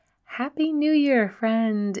Happy New Year,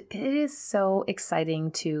 friend. It is so exciting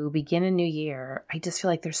to begin a new year. I just feel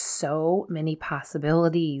like there's so many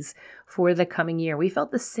possibilities for the coming year. We felt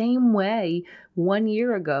the same way 1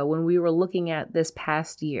 year ago when we were looking at this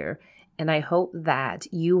past year. And I hope that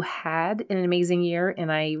you had an amazing year.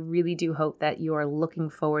 And I really do hope that you are looking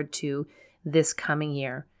forward to this coming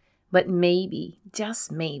year. But maybe,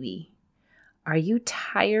 just maybe, are you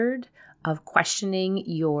tired of questioning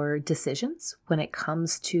your decisions when it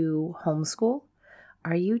comes to homeschool?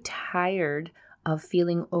 Are you tired of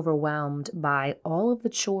feeling overwhelmed by all of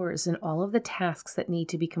the chores and all of the tasks that need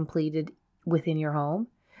to be completed within your home?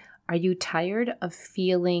 Are you tired of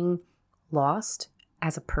feeling lost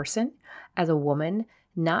as a person, as a woman,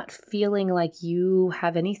 not feeling like you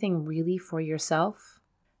have anything really for yourself?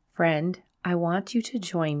 Friend, I want you to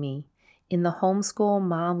join me in the Homeschool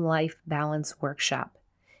Mom Life Balance Workshop.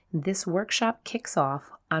 This workshop kicks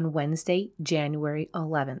off on Wednesday, January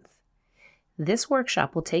 11th. This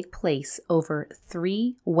workshop will take place over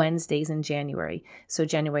 3 Wednesdays in January. So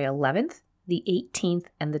January 11th, the 18th,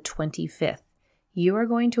 and the 25th. You are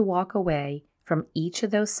going to walk away from each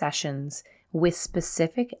of those sessions with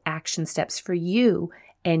specific action steps for you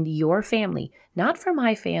and your family. Not for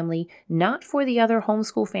my family, not for the other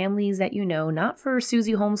homeschool families that you know, not for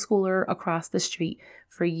Susie homeschooler across the street,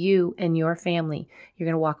 for you and your family. You're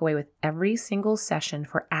going to walk away with every single session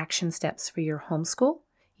for action steps for your homeschool,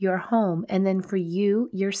 your home, and then for you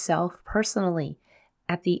yourself personally.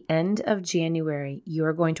 At the end of January,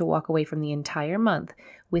 you're going to walk away from the entire month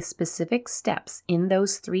with specific steps in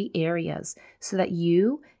those 3 areas so that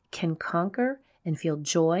you can conquer and feel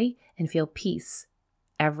joy and feel peace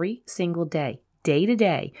every single day, day to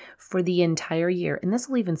day, for the entire year. And this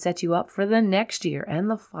will even set you up for the next year and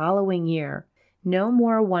the following year. No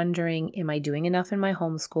more wondering, am I doing enough in my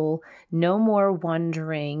homeschool? No more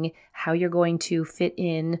wondering how you're going to fit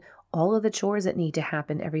in all of the chores that need to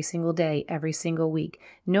happen every single day, every single week.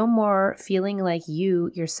 No more feeling like you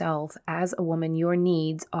yourself, as a woman, your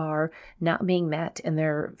needs are not being met and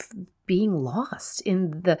they're being lost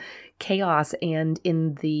in the chaos and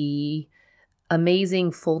in the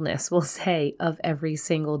amazing fullness, we'll say, of every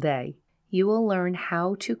single day. You will learn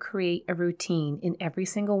how to create a routine in every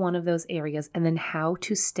single one of those areas and then how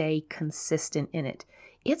to stay consistent in it.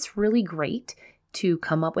 It's really great to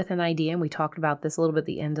come up with an idea, and we talked about this a little bit at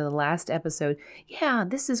the end of the last episode. Yeah,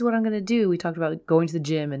 this is what I'm going to do. We talked about going to the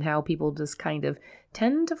gym and how people just kind of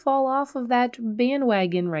tend to fall off of that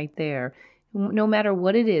bandwagon right there. No matter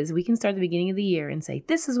what it is, we can start at the beginning of the year and say,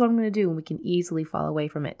 this is what I'm going to do, and we can easily fall away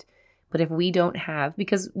from it. But if we don't have,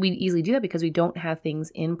 because we easily do that because we don't have things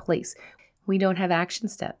in place. We don't have action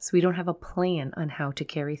steps. We don't have a plan on how to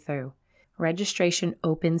carry through. Registration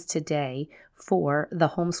opens today for the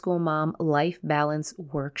Homeschool Mom Life Balance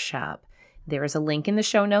Workshop. There is a link in the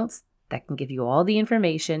show notes that can give you all the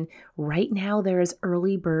information. Right now, there is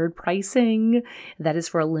early bird pricing. That is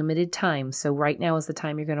for a limited time. So right now is the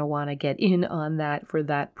time you're going to want to get in on that for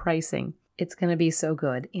that pricing. It's going to be so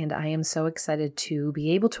good, and I am so excited to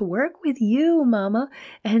be able to work with you, Mama,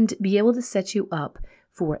 and be able to set you up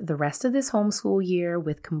for the rest of this homeschool year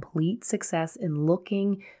with complete success and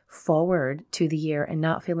looking forward to the year and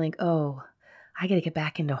not feeling, oh, I got to get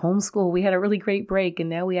back into homeschool. We had a really great break, and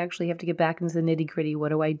now we actually have to get back into the nitty-gritty. What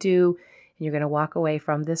do I do? And you're going to walk away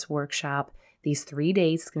from this workshop these 3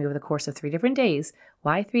 days. It's going to be over the course of 3 different days.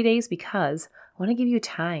 Why 3 days? Because I want to give you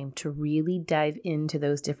time to really dive into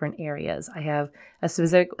those different areas. I have a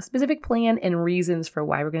specific plan and reasons for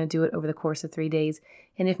why we're going to do it over the course of 3 days.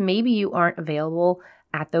 And if maybe you aren't available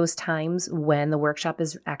at those times when the workshop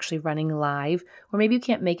is actually running live, or maybe you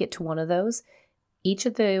can't make it to one of those, each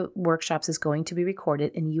of the workshops is going to be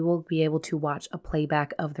recorded and you will be able to watch a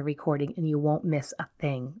playback of the recording and you won't miss a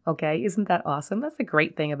thing. Okay, isn't that awesome? That's a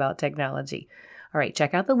great thing about technology. All right,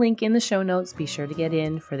 check out the link in the show notes. Be sure to get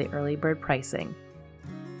in for the early bird pricing.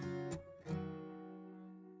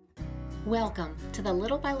 Welcome to the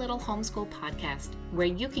Little by Little Homeschool Podcast, where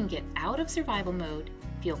you can get out of survival mode,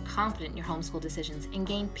 feel confident in your homeschool decisions, and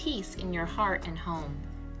gain peace in your heart and home.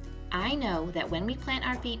 I know that when we plant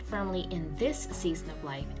our feet firmly in this season of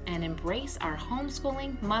life and embrace our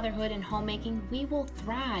homeschooling, motherhood, and homemaking, we will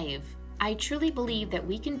thrive. I truly believe that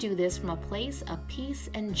we can do this from a place of peace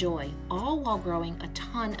and joy, all while growing a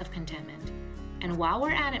ton of contentment. And while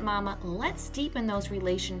we're at it, Mama, let's deepen those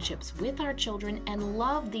relationships with our children and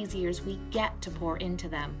love these years we get to pour into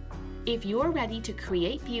them. If you're ready to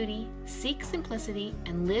create beauty, seek simplicity,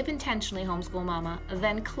 and live intentionally, Homeschool Mama,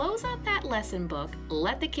 then close out that lesson book,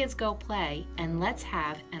 let the kids go play, and let's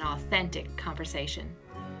have an authentic conversation.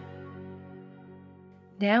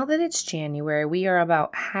 Now that it's January, we are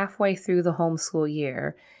about halfway through the homeschool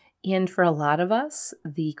year, And for a lot of us,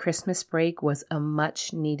 the Christmas break was a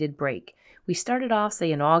much needed break. We started off,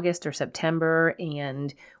 say, in August or September,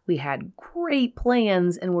 and we had great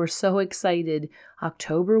plans and we're so excited.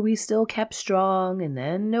 October, we still kept strong, and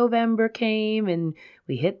then November came and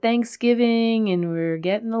we hit Thanksgiving and we're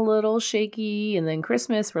getting a little shaky, and then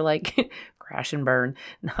Christmas, we're like crash and burn.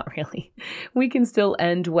 Not really. We can still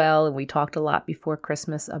end well, and we talked a lot before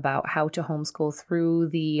Christmas about how to homeschool through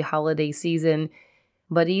the holiday season.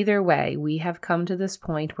 But either way, we have come to this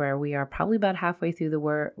point where we are probably about halfway through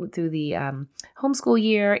the homeschool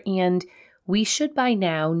year, and we should by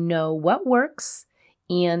now know what works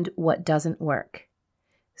and what doesn't work.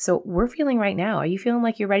 So we're feeling right now, are you feeling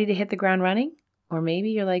like you're ready to hit the ground running? Or maybe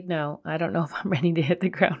you're like, no, I don't know if I'm ready to hit the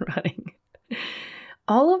ground running.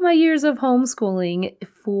 All of my years of homeschooling,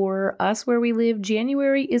 for us where we live,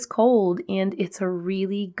 January is cold, and it's a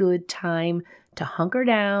really good time to hunker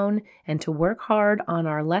down and to work hard on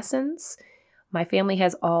our lessons. My family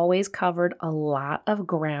has always covered a lot of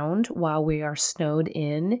ground while we are snowed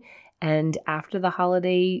in. And after the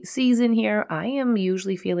holiday season here, I am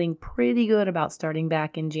usually feeling pretty good about starting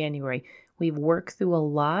back in January. We've worked through a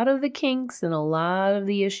lot of the kinks and a lot of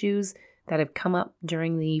the issues that have come up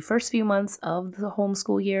during the first few months of the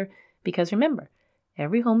homeschool year. Because remember,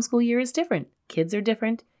 every homeschool year is different. Kids are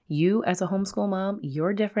different. You as a homeschool mom,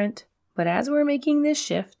 you're different. But as we're making this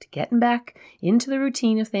shift, getting back into the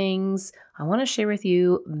routine of things, I want to share with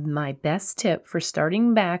you my best tip for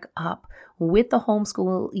starting back up with the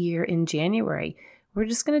homeschool year in January. We're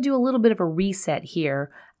just going to do a little bit of a reset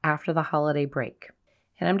here after the holiday break.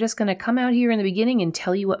 And I'm just going to come out here in the beginning and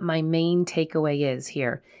tell you what my main takeaway is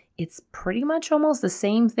here. It's pretty much almost the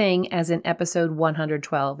same thing as in episode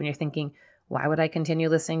 112. And you're thinking, why would I continue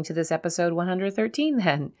listening to this episode 113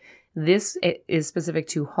 then? This is specific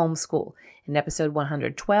to homeschool. In episode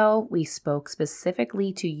 112, we spoke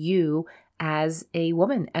specifically to you as a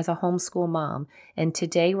woman, as a homeschool mom. And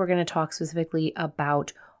today we're going to talk specifically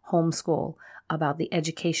about homeschool, about the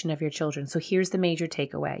education of your children. So here's the major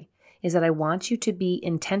takeaway, is that I want you to be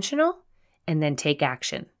intentional and then take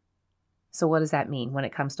action. So what does that mean when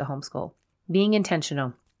it comes to homeschool? Being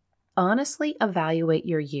intentional. Honestly evaluate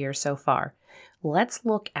your year so far. Let's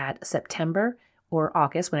look at September or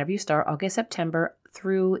August, whenever you start, August, September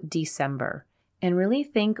through December, and really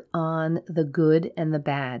think on the good and the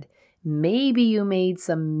bad. Maybe you made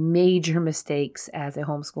some major mistakes as a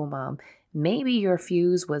homeschool mom. Maybe your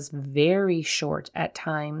fuse was very short at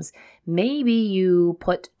times. Maybe you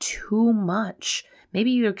put too much.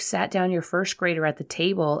 Maybe you sat down your first grader at the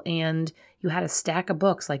table and you had a stack of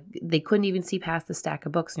books, like they couldn't even see past the stack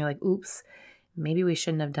of books. And you're like, oops, maybe we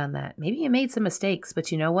shouldn't have done that. Maybe you made some mistakes,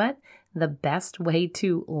 but you know what? The best way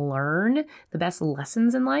to learn, the best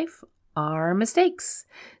lessons in life are mistakes.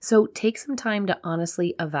 So take some time to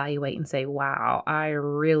honestly evaluate and say, wow, I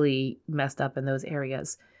really messed up in those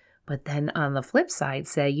areas. But then on the flip side,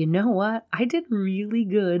 say, you know what? I did really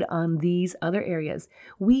good on these other areas.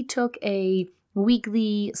 We took a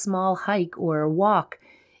weekly small hike or walk.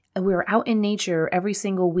 We were out in nature every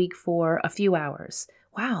single week for a few hours.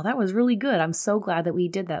 Wow, that was really good. I'm so glad that we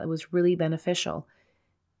did that. It was really beneficial.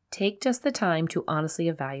 Take just the time to honestly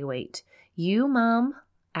evaluate. You, mom,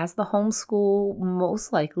 as the homeschool,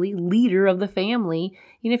 most likely leader of the family,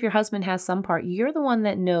 even if your husband has some part, you're the one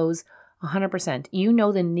that knows 100%. You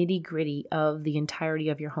know the nitty gritty of the entirety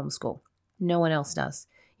of your homeschool. No one else does.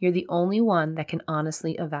 You're the only one that can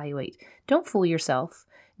honestly evaluate. Don't fool yourself.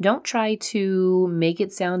 Don't try to make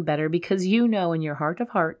it sound better, because you know in your heart of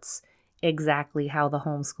hearts exactly how the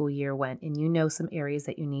homeschool year went, and you know some areas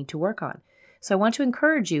that you need to work on. So I want to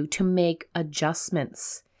encourage you to make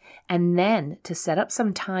adjustments and then to set up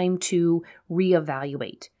some time to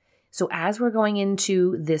reevaluate. So as we're going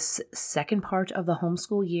into this second part of the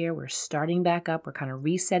homeschool year, we're starting back up, we're kind of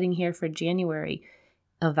resetting here for January.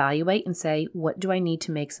 Evaluate and say, what do I need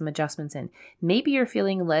to make some adjustments in? Maybe you're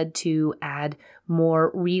feeling led to add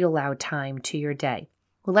more read aloud time to your day.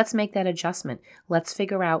 Well, let's make that adjustment. Let's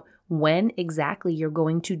figure out when exactly you're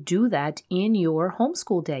going to do that in your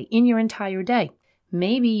homeschool day, in your entire day.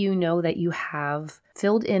 Maybe you know that you have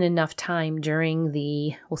filled in enough time during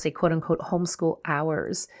the, we'll say, quote unquote, homeschool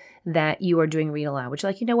hours that you are doing read aloud, which,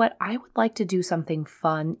 like, you know what, I would like to do something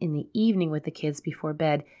fun in the evening with the kids before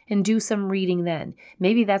bed and do some reading then.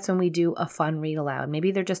 Maybe that's when we do a fun read aloud.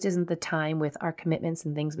 Maybe there just isn't the time with our commitments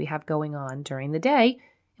and things we have going on during the day,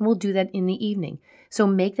 and we'll do that in the evening. So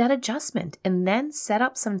make that adjustment and then set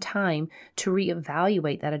up some time to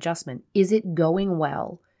reevaluate that adjustment. Is it going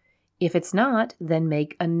well? If it's not, then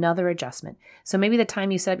make another adjustment. So maybe the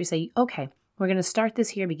time you set up, you say, okay, we're going to start this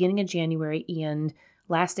here beginning of January, and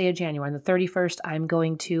last day of January, on the 31st, I'm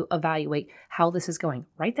going to evaluate how this is going.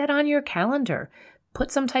 Write that on your calendar.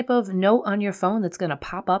 Put some type of note on your phone that's going to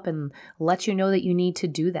pop up and let you know that you need to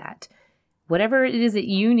do that. Whatever it is that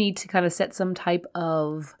you need to kind of set some type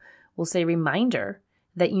of, we'll say, reminder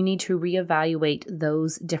that you need to reevaluate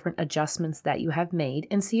those different adjustments that you have made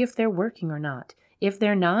and see if they're working or not. If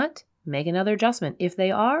they're not, make another adjustment. If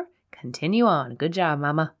they are, continue on. Good job,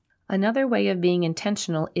 Mama. Another way of being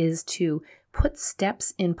intentional is to put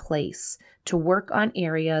steps in place to work on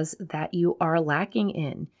areas that you are lacking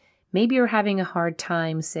in. Maybe you're having a hard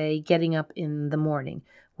time, say, getting up in the morning.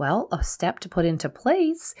 Well, a step to put into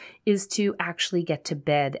place is to actually get to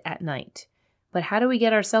bed at night. But how do we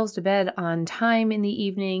get ourselves to bed on time in the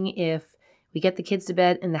evening if we get the kids to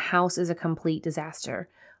bed and the house is a complete disaster?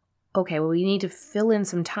 Okay, well, we need to fill in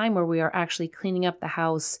some time where we are actually cleaning up the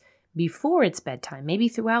house before it's bedtime, maybe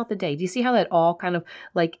throughout the day. Do you see how that all kind of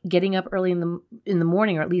like getting up early in the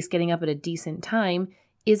morning, or at least getting up at a decent time,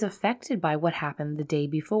 is affected by what happened the day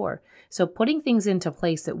before? So putting things into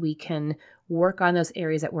place that we can work on those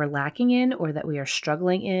areas that we're lacking in or that we are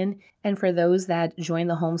struggling in. And for those that join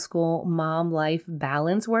the Homeschool Mom Life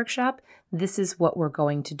Balance Workshop, this is what we're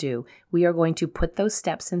going to do. We are going to put those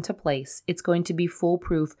steps into place. It's going to be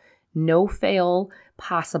foolproof, no fail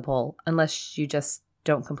possible, unless you just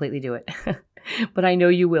don't completely do it. But I know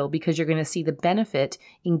you will, because you're going to see the benefit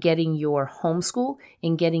in getting your homeschool,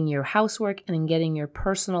 in getting your housework, and in getting your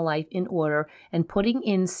personal life in order and putting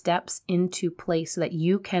in steps into place so that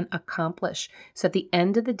you can accomplish. So at the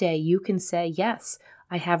end of the day, you can say, yes,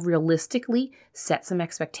 I have realistically set some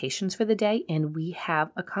expectations for the day and we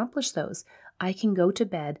have accomplished those. I can go to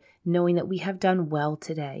bed knowing that we have done well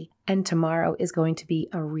today. And tomorrow is going to be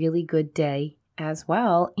a really good day as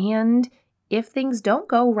well. And if things don't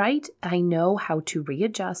go right, I know how to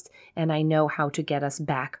readjust and I know how to get us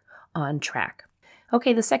back on track.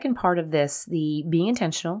 Okay, the second part of this, the being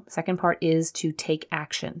intentional, second part is to take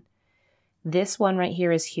action. This one right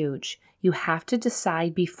here is huge. You have to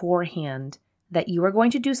decide beforehand that you are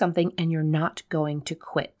going to do something and you're not going to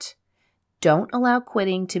quit. Don't allow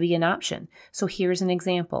quitting to be an option. So here's an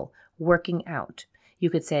example, working out. You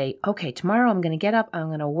could say, okay, tomorrow I'm going to get up, I'm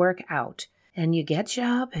going to work out. And you get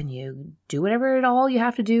up and you do whatever it all you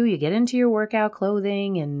have to do. You get into your workout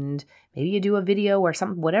clothing and maybe you do a video or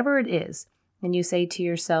something, whatever it is. And you say to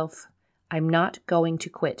yourself, I'm not going to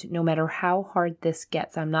quit. No matter how hard this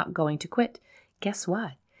gets, I'm not going to quit. Guess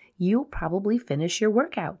what? You'll probably finish your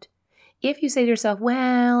workout. If you say to yourself,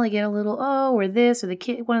 well, I get a little, or this, or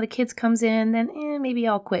one of the kids comes in, then maybe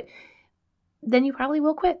I'll quit. Then you probably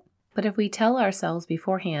will quit. But if we tell ourselves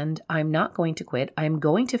beforehand, I'm not going to quit, I'm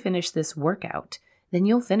going to finish this workout, then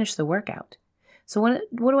you'll finish the workout. So what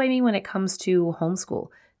do I mean when it comes to homeschool?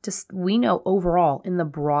 We know overall, in the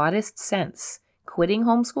broadest sense, quitting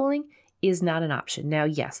homeschooling is not an option. Now,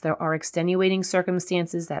 yes, there are extenuating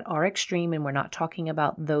circumstances that are extreme, and we're not talking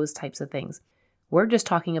about those types of things. We're just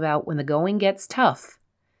talking about when the going gets tough.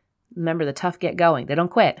 Remember, the tough get going. They don't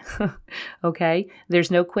quit. Okay? There's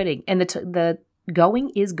no quitting. And the going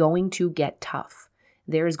is going to get tough.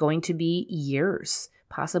 There is going to be years,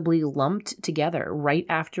 possibly lumped together right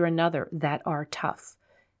after another, that are tough.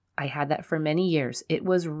 I had that for many years. It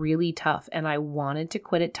was really tough, and I wanted to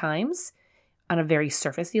quit at times on a very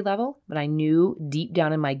surfacey level, but I knew deep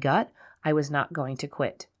down in my gut I was not going to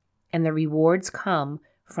quit. And the rewards come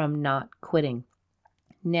from not quitting.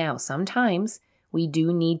 Now, sometimes we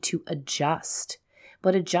do need to adjust,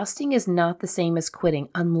 but adjusting is not the same as quitting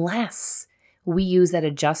unless we use that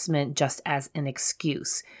adjustment just as an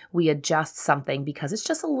excuse. We adjust something because it's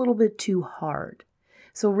just a little bit too hard.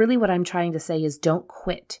 So really what I'm trying to say is don't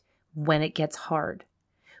quit when it gets hard.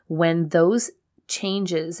 When those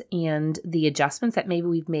changes and the adjustments that maybe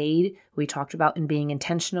we've made, we talked about in being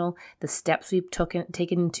intentional, the steps we've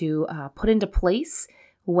taken to put into place,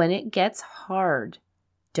 when it gets hard,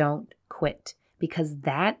 don't quit. Because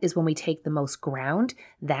that is when we take the most ground.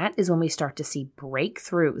 That is when we start to see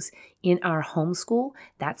breakthroughs in our homeschool.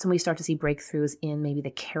 That's when we start to see breakthroughs in maybe the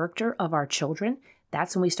character of our children.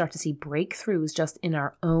 That's when we start to see breakthroughs just in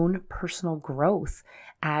our own personal growth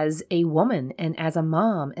as a woman and as a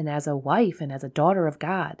mom and as a wife and as a daughter of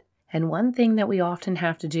God. And one thing that we often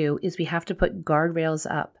have to do is we have to put guardrails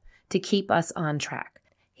up to keep us on track.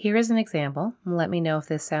 Here is an example. Let me know if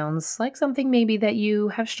this sounds like something maybe that you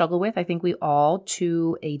have struggled with. I think we all,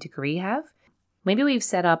 to a degree, have. Maybe we've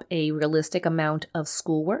set up a realistic amount of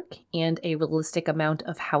schoolwork and a realistic amount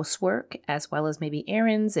of housework, as well as maybe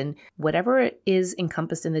errands and whatever is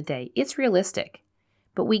encompassed in the day. It's realistic.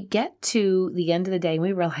 But we get to the end of the day and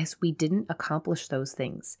we realize we didn't accomplish those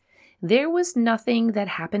things. There was nothing that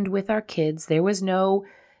happened with our kids. There was no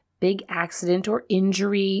big accident or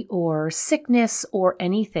injury or sickness or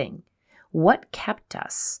anything. What kept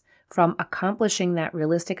us from accomplishing that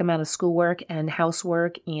realistic amount of schoolwork and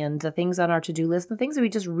housework and the things on our to-do list, the things that we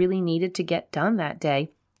just really needed to get done that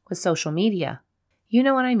day, was social media. You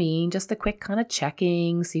know what I mean? Just the quick kind of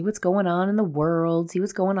checking, see what's going on in the world, see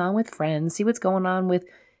what's going on with friends, see what's going on with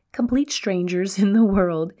complete strangers in the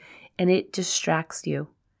world, and it distracts you.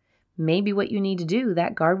 Maybe what you need to do,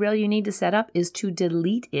 that guardrail you need to set up, is to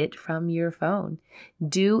delete it from your phone.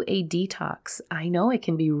 Do a detox. I know it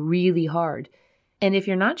can be really hard. And if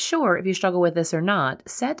you're not sure if you struggle with this or not,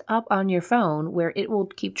 set up on your phone where it will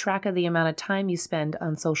keep track of the amount of time you spend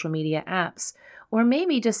on social media apps. Or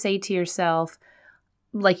maybe just say to yourself,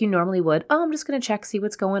 like you normally would, I'm just going to check, see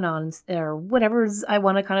what's going on, or whatever I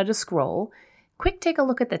want to kind of just scroll. Quick, take a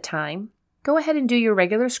look at the time. Go ahead and do your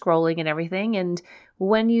regular scrolling and everything. And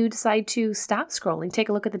when you decide to stop scrolling, take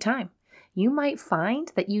a look at the time. You might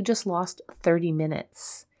find that you just lost 30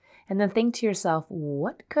 minutes. And then think to yourself,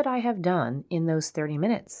 what could I have done in those 30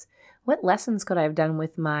 minutes? What lessons could I have done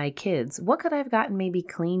with my kids? What could I have gotten maybe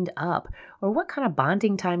cleaned up? Or what kind of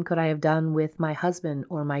bonding time could I have done with my husband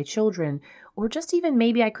or my children? Or just even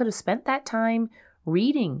maybe I could have spent that time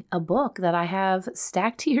reading a book that I have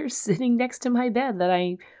stacked here sitting next to my bed that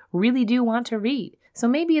I really do want to read. So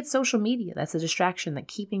maybe it's social media that's a distraction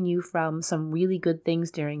that's keeping you from some really good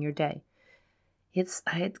things during your day.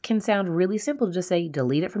 It can sound really simple to just say,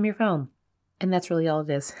 delete it from your phone. And that's really all it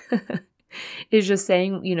is. It's just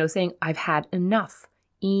saying, I've had enough.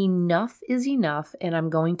 Enough is enough. And I'm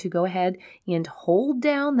going to go ahead and hold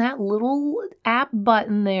down that little app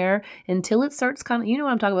button there until it starts kind of, you know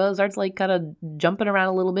what I'm talking about. It starts like kind of jumping around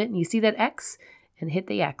a little bit. And you see that X, and hit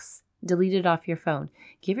the X. Delete it off your phone.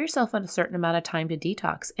 Give yourself a certain amount of time to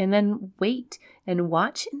detox. And then wait and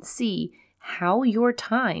watch and see how your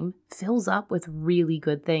time fills up with really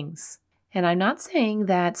good things. And I'm not saying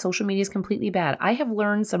that social media is completely bad. I have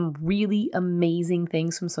learned some really amazing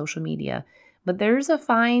things from social media, but there's a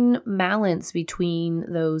fine balance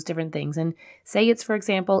between those different things. And say it's, for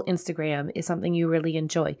example, Instagram is something you really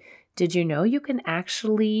enjoy. Did you know you can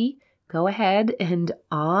actually go ahead and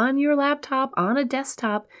on your laptop, on a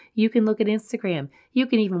desktop, you can look at Instagram. You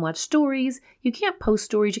can even watch stories. You can't post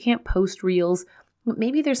stories. You can't post reels.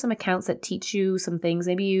 Maybe there's some accounts that teach you some things.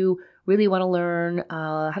 Maybe you really want to learn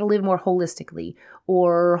how to live more holistically,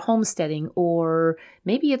 or homesteading, or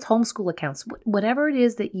maybe it's homeschool accounts. Whatever it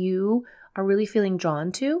is that you are really feeling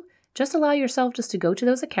drawn to, just allow yourself just to go to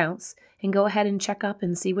those accounts and go ahead and check up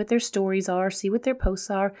and see what their stories are, see what their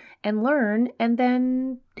posts are, and learn, and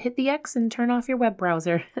then hit the X and turn off your web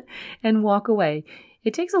browser and walk away.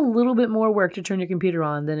 It takes a little bit more work to turn your computer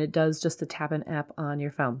on than it does just to tap an app on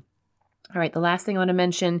your phone. All right, the last thing I want to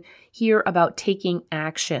mention here about taking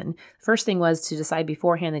action. First thing was to decide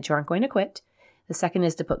beforehand that you aren't going to quit. The second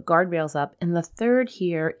is to put guardrails up. And the third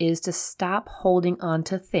here is to stop holding on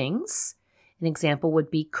to things. An example would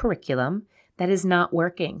be curriculum that is not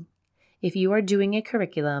working. If you are doing a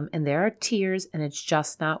curriculum and there are tiers and it's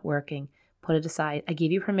just not working, put it aside. I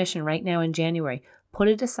give you permission right now in January. Put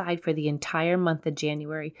it aside for the entire month of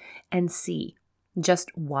January and see.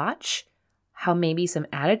 Just watch how maybe some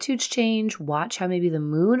attitudes change, watch how maybe the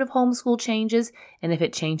mood of homeschool changes, and if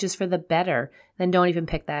it changes for the better, then don't even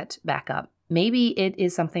pick that back up. Maybe it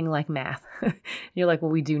is something like math. You're like,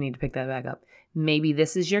 well, we do need to pick that back up. Maybe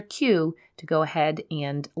this is your cue to go ahead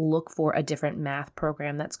and look for a different math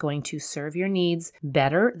program that's going to serve your needs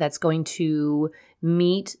better, that's going to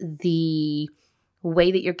meet the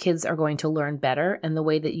way that your kids are going to learn better and the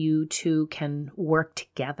way that you two can work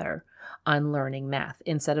together on learning math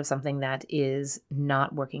instead of something that is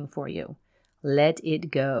not working for you. Let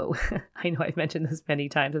it go. I know I've mentioned this many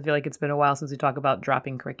times. I feel like it's been a while since we talk about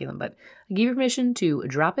dropping curriculum, but I give you permission to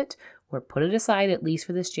drop it or put it aside at least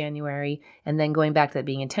for this January, and then going back to that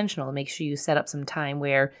being intentional, make sure you set up some time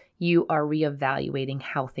where you are reevaluating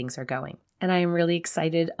how things are going. And I am really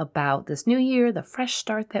excited about this new year, the fresh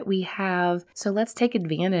start that we have. So let's take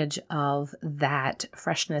advantage of that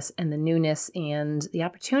freshness and the newness and the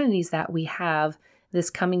opportunities that we have this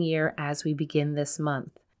coming year as we begin this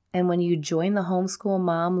month. And when you join the Homeschool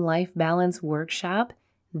Mom Life Balance Workshop,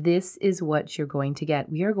 this is what you're going to get.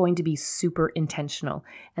 We are going to be super intentional,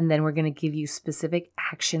 and then we're going to give you specific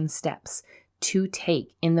action steps to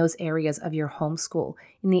take in those areas of your homeschool,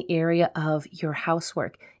 in the area of your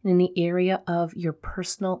housework, and in the area of your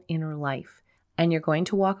personal inner life. And you're going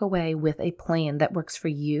to walk away with a plan that works for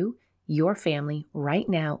you, your family right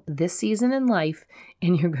now, this season in life,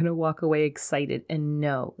 and you're going to walk away excited and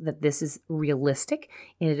know that this is realistic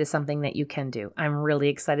and it is something that you can do. I'm really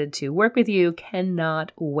excited to work with you.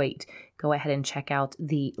 Cannot wait. Go ahead and check out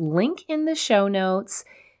the link in the show notes.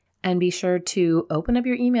 And be sure to open up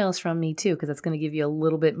your emails from me too, because that's going to give you a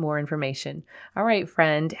little bit more information. All right,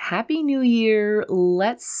 friend, Happy New Year.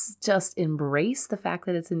 Let's just embrace the fact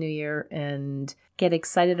that it's a new year and get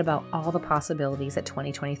excited about all the possibilities that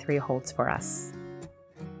 2023 holds for us.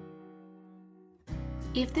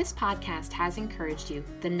 If this podcast has encouraged you,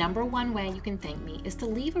 the number one way you can thank me is to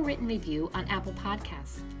leave a written review on Apple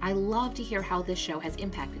Podcasts. I love to hear how this show has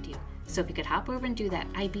impacted you. So if you could hop over and do that,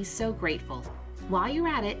 I'd be so grateful. While you're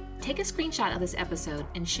at it, take a screenshot of this episode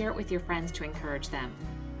and share it with your friends to encourage them.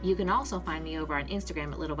 You can also find me over on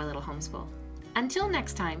Instagram at Little by Little Homeschool. Until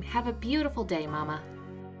next time, have a beautiful day, Mama.